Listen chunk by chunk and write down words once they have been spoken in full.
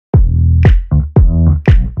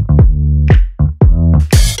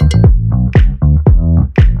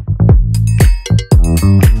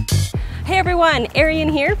everyone,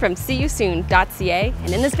 Arienne here from seeyousoon.ca,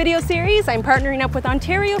 and in this video series I'm partnering up with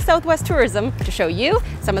Ontario Southwest Tourism to show you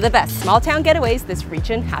some of the best small town getaways this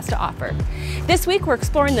region has to offer. This week we're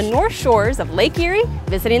exploring the north shores of Lake Erie,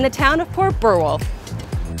 visiting the town of Port Burwell.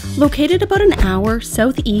 Located about an hour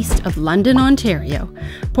southeast of London, Ontario,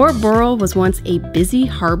 Port Burwell was once a busy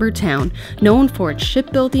harbour town known for its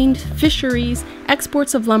shipbuilding, fisheries,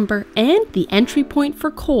 exports of lumber, and the entry point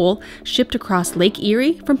for coal shipped across Lake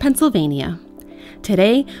Erie from Pennsylvania.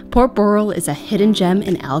 Today, Port Burwell is a hidden gem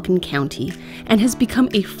in Elgin County and has become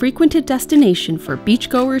a frequented destination for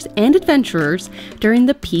beachgoers and adventurers during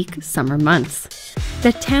the peak summer months.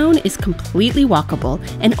 The town is completely walkable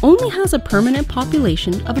and only has a permanent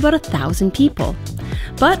population of about 1,000 people.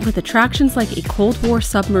 But with attractions like a Cold War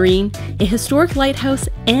submarine, a historic lighthouse,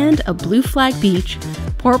 and a blue flag beach,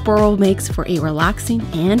 Port Burwell makes for a relaxing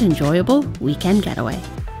and enjoyable weekend getaway.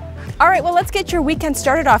 All right, well, let's get your weekend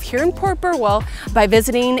started off here in Port Burwell by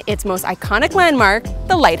visiting its most iconic landmark,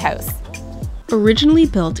 the Lighthouse. Originally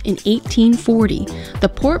built in 1840, the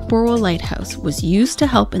Port Burwell Lighthouse was used to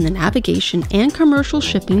help in the navigation and commercial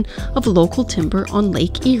shipping of local timber on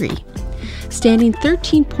Lake Erie. Standing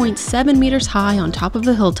 13.7 meters high on top of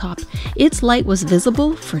a hilltop, its light was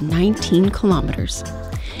visible for 19 kilometers.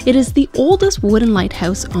 It is the oldest wooden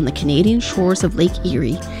lighthouse on the Canadian shores of Lake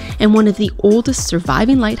Erie and one of the oldest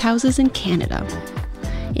surviving lighthouses in Canada.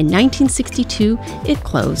 In 1962, it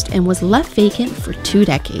closed and was left vacant for 2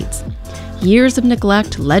 decades. Years of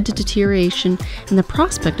neglect led to deterioration and the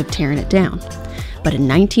prospect of tearing it down. But in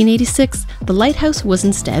 1986, the lighthouse was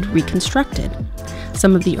instead reconstructed.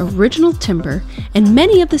 Some of the original timber and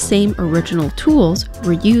many of the same original tools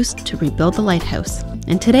were used to rebuild the lighthouse.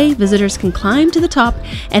 And today, visitors can climb to the top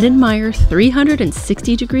and admire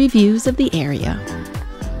 360-degree views of the area.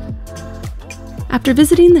 After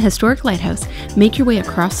visiting the historic lighthouse, make your way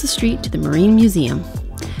across the street to the Marine Museum.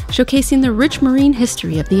 Showcasing the rich marine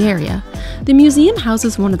history of the area, the museum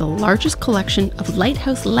houses one of the largest collection of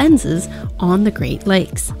lighthouse lenses on the Great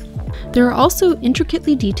Lakes. There are also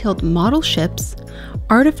intricately detailed model ships,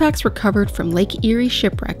 artifacts recovered from Lake Erie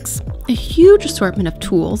shipwrecks, a huge assortment of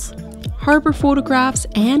tools, harbor photographs,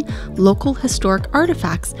 and local historic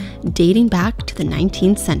artifacts dating back to the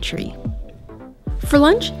 19th century. For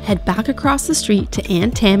lunch, head back across the street to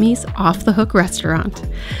Aunt Tammy's Off the Hook restaurant.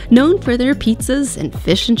 Known for their pizzas and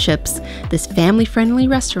fish and chips, this family-friendly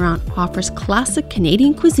restaurant offers classic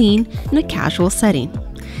Canadian cuisine in a casual setting.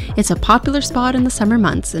 It's a popular spot in the summer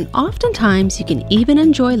months, and oftentimes you can even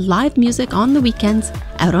enjoy live music on the weekends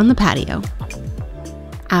out on the patio.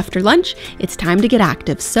 After lunch, it's time to get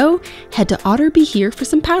active, so head to Otter Be Here for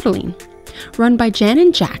some paddling. Run by Jan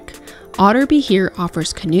and Jack, Otter Be Here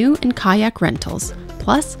offers canoe and kayak rentals,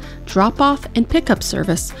 plus drop-off and pickup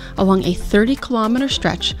service along a 30-kilometer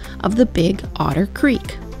stretch of the Big Otter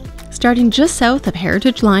Creek. Starting just south of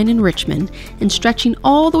Heritage Line in Richmond and stretching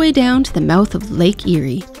all the way down to the mouth of Lake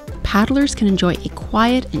Erie, paddlers can enjoy a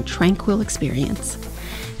quiet and tranquil experience.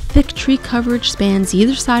 Thick tree coverage spans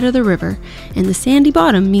either side of the river, and the sandy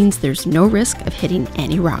bottom means there's no risk of hitting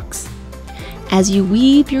any rocks. As you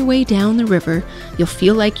weave your way down the river, you'll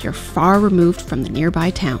feel like you're far removed from the nearby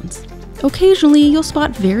towns. Occasionally, you'll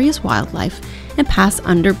spot various wildlife and pass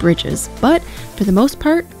under bridges, but for the most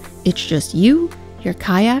part, it's just you, your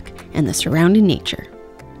kayak, and the surrounding nature.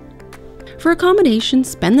 For accommodation,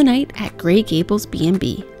 spend the night at Grey Gables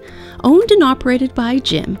B&B. Owned and operated by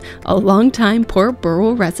Jim, a longtime Port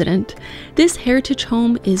Burwell resident, this heritage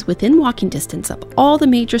home is within walking distance of all the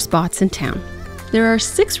major spots in town. There are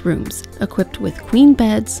 6 rooms equipped with queen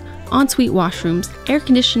beds, ensuite washrooms, air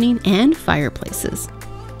conditioning, and fireplaces.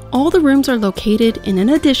 All the rooms are located in an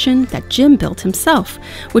addition that Jim built himself,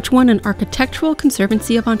 which won an Architectural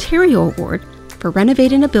Conservancy of Ontario award for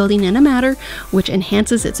renovating a building in a manner which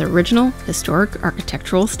enhances its original historic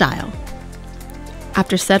architectural style.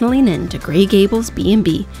 After settling in to Grey Gables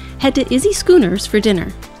B&B, head to Izzy Schooners for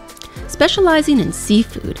dinner. Specializing in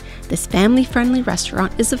seafood, this family-friendly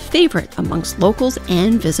restaurant is a favorite amongst locals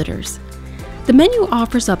and visitors. The menu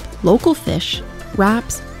offers up local fish,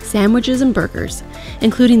 wraps, sandwiches, and burgers,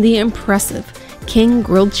 including the impressive King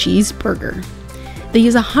Grilled Cheese Burger. They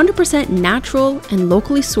use 100% natural and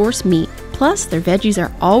locally sourced meat, plus their veggies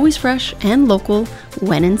are always fresh and local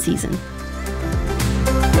when in season.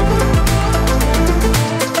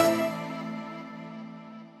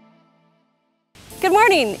 Good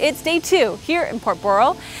morning, it's day 2 here in Port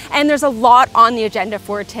Burwell, and there's a lot on the agenda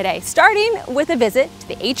for today, starting with a visit to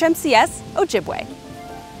the HMCS Ojibway.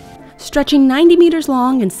 Stretching 90 meters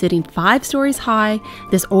long and sitting 5 stories high,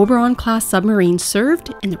 this Oberon-class submarine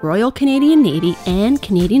served in the Royal Canadian Navy and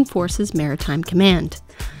Canadian Forces Maritime Command.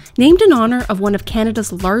 Named in honor of one of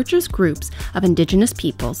Canada's largest groups of Indigenous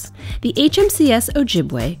peoples, the HMCS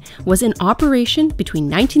Ojibwe was in operation between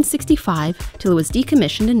 1965 till it was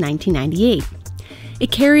decommissioned in 1998.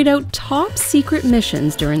 It carried out top secret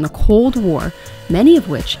missions during the Cold War, many of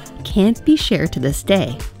which can't be shared to this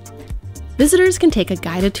day. Visitors can take a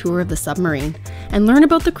guided tour of the submarine and learn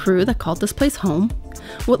about the crew that called this place home,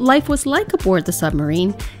 what life was like aboard the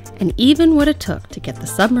submarine, and even what it took to get the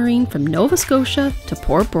submarine from Nova Scotia to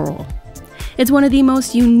Port Burwell. It's one of the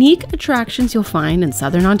most unique attractions you'll find in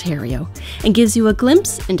southern Ontario and gives you a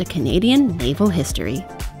glimpse into Canadian naval history.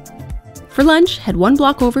 For lunch, head 1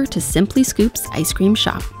 block over to Simply Scoop's ice cream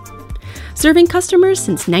shop. Serving customers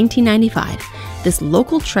since 1995, this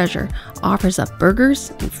local treasure offers up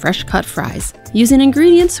burgers and fresh-cut fries, using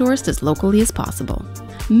ingredients sourced as locally as possible.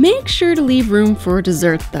 Make sure to leave room for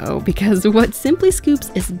dessert though, because what Simply Scoops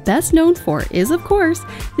is best known for is, of course,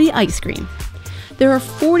 the ice cream. There are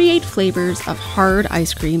 48 flavors of hard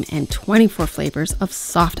ice cream and 24 flavors of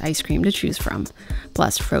soft ice cream to choose from,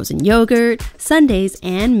 plus frozen yogurt, sundaes,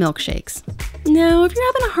 and milkshakes. Now, if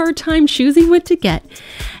you're having a hard time choosing what to get,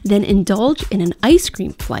 then indulge in an ice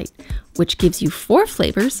cream flight, which gives you 4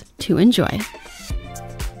 flavors to enjoy.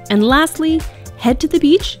 And lastly, head to the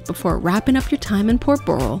beach before wrapping up your time in Port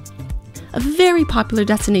Burwell. A very popular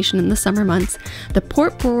destination in the summer months, the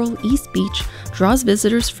Port Burwell East Beach draws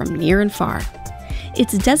visitors from near and far.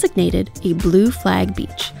 It's designated a Blue Flag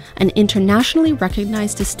Beach, an internationally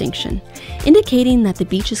recognized distinction, indicating that the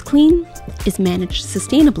beach is clean, is managed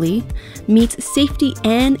sustainably, meets safety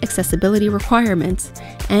and accessibility requirements,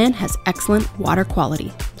 and has excellent water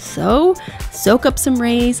quality. So, soak up some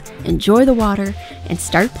rays, enjoy the water, and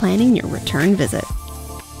start planning your return visit.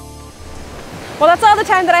 Well, that's all the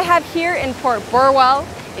time that I have here in Port Burwell.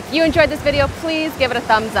 If you enjoyed this video, please give it a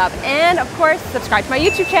thumbs up. And of course, subscribe to my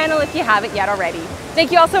YouTube channel if you haven't yet already. Thank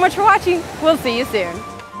you all so much for watching. We'll see you soon.